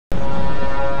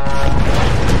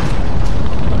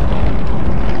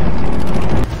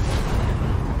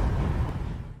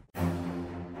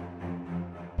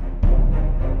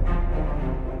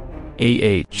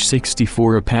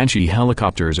AH-64 Apache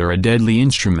helicopters are a deadly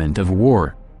instrument of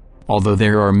war. Although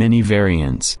there are many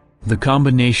variants, the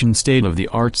combination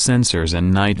state-of-the-art sensors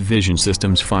and night vision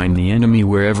systems find the enemy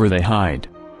wherever they hide.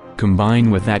 Combine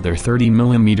with that their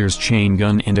 30mm chain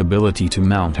gun and ability to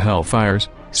mount Hellfires,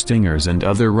 Stingers and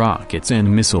other rockets and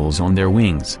missiles on their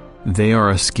wings, they are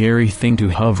a scary thing to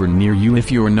hover near you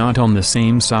if you're not on the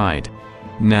same side.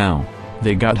 Now,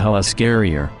 they got hella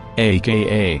scarier,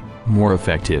 aka, more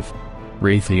effective.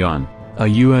 Raytheon, a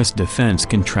U.S. defense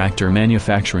contractor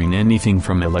manufacturing anything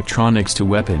from electronics to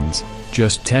weapons,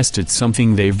 just tested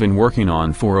something they've been working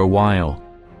on for a while.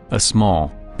 A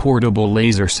small, portable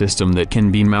laser system that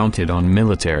can be mounted on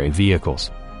military vehicles.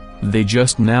 They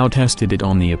just now tested it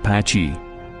on the Apache.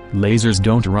 Lasers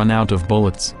don't run out of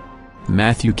bullets.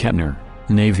 Matthew Kettner,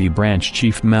 Navy branch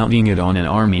chief, mounting it on an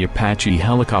Army Apache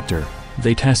helicopter.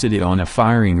 They tested it on a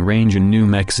firing range in New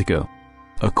Mexico.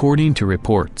 According to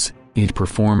reports, it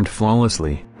performed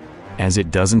flawlessly. As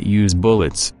it doesn't use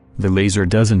bullets, the laser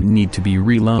doesn't need to be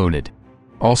reloaded.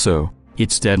 Also,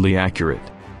 it's deadly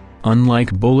accurate.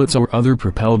 Unlike bullets or other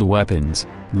propelled weapons,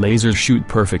 lasers shoot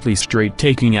perfectly straight,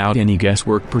 taking out any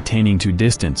guesswork pertaining to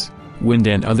distance, wind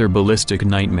and other ballistic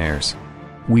nightmares.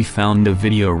 We found a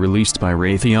video released by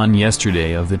Raytheon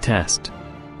yesterday of the test.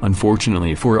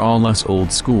 Unfortunately for all us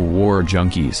old-school war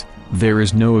junkies, there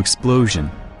is no explosion.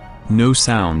 No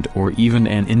sound or even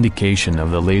an indication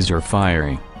of the laser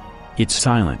firing. It's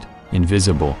silent,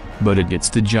 invisible, but it gets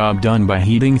the job done by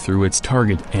heating through its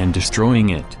target and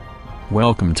destroying it.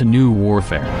 Welcome to new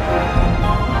warfare.